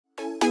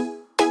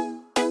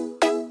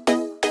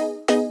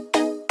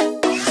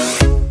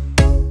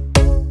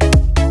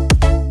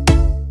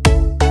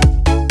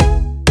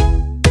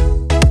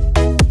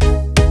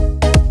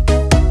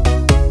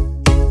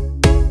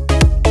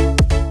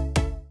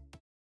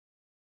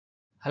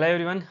Hello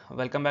everyone,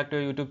 welcome back to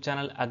our YouTube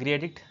channel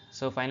AgriAddict.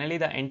 So finally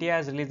the NTA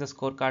has released the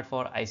scorecard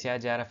for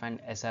ICAR JRF and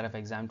SRF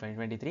exam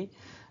 2023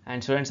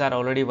 and students are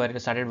already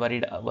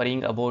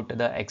worrying about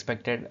the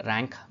expected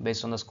rank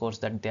based on the scores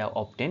that they have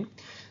obtained.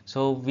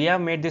 So we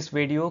have made this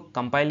video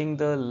compiling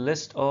the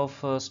list of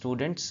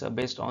students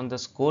based on the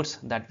scores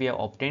that we have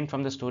obtained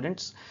from the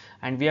students,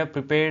 and we have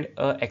prepared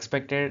a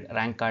expected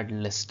rank card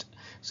list.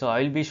 So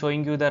I will be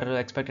showing you the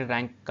expected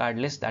rank card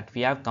list that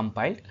we have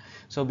compiled.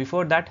 So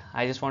before that,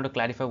 I just want to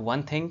clarify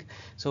one thing.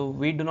 So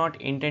we do not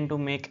intend to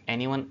make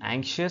anyone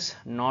anxious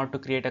nor to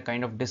create a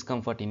kind of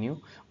discomfort in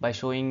you by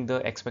showing the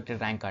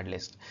expected rank card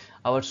list.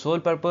 Our sole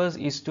purpose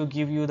is to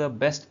give you the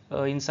best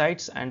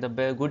insights and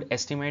the good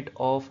estimate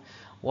of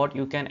what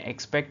you can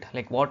expect,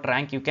 like what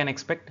rank you can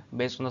expect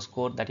based on the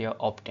score that you have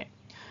obtained.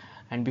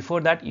 And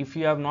before that, if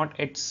you have not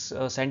yet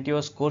sent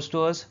your scores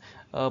to us,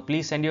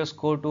 please send your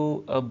score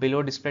to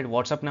below displayed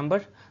WhatsApp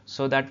number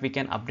so that we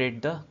can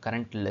update the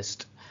current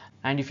list.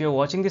 And if you're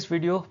watching this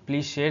video,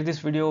 please share this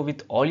video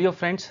with all your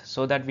friends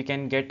so that we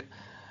can get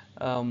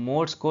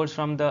more scores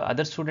from the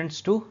other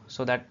students too,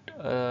 so that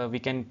we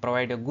can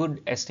provide a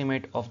good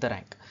estimate of the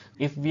rank.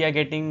 If we are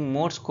getting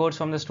more scores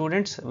from the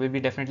students, we'll be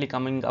definitely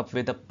coming up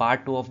with a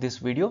part 2 of this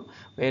video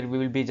where we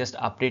will be just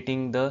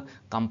updating the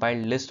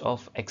compiled list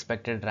of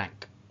expected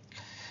rank.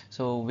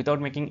 So without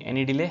making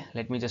any delay,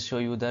 let me just show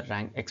you the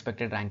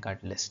expected rank card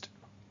list.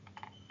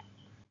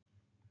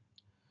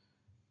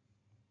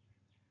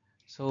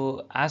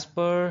 So as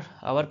per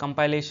our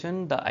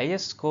compilation, the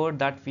highest score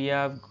that we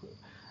have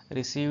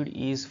received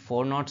is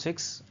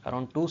 406.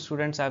 Around 2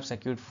 students have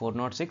secured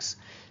 406.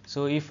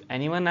 So if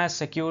anyone has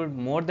secured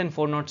more than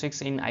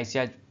 406 in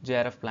ICAR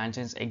JRF Plant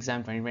Sciences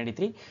exam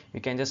 2023, you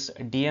can just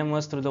DM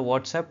us through the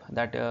WhatsApp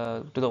that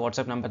to the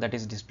WhatsApp number that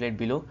is displayed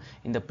below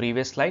in the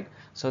previous slide,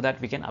 so that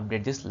we can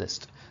update this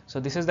list. So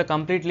this is the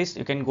complete list.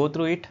 You can go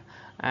through it.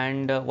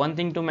 And one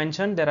thing to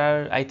mention,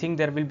 I think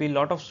there will be a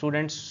lot of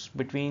students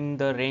between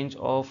the range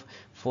of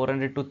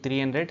 400 to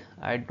 300.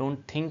 I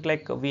don't think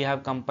like we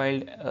have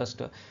compiled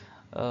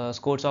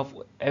scores of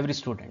every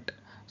student.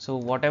 So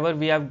whatever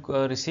we have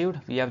received,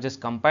 we have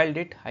just compiled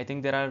it. I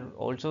think there are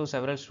also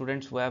several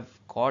students who have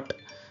got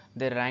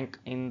their rank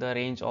in the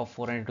range of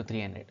 400 to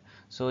 300.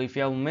 So if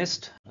you have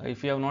missed,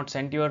 if you have not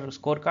sent your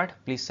scorecard,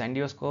 please send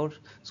your scores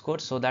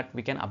so that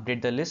we can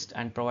update the list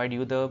and provide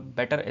you the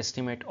better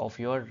estimate of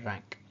your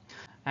rank.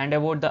 And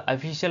about the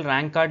official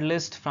rank card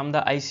list from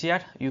the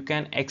ICAR, you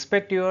can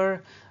expect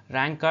your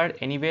rank card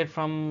anywhere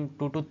from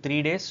 2 to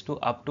 3 days to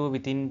up to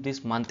within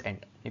this month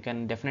end. You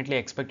can definitely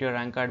expect your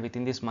rank card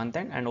within this month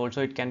end, and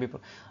also it can be,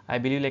 I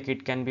believe like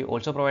it can be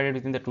also provided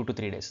within the 2 to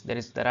 3 days.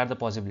 There are the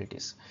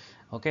possibilities.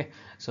 Okay,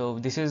 so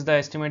this is the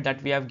estimate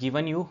that we have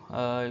given you.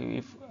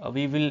 If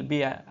we will be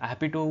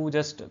happy to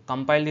just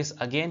compile this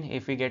again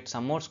if we get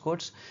some more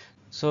scores.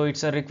 So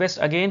it's a request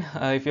again,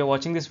 if you're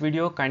watching this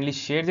video, kindly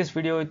share this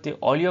video with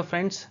all your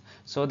friends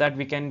so that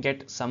we can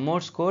get some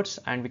more scores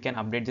and we can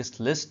update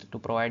this list to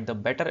provide the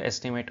better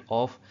estimate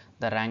of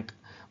the rank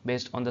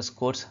based on the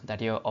scores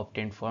that you have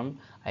obtained from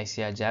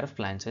ICAR JRF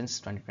Plant Sciences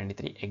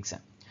 2023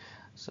 exam.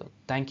 So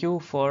thank you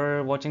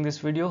for watching this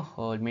video.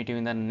 I'll meet you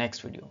in the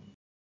next video.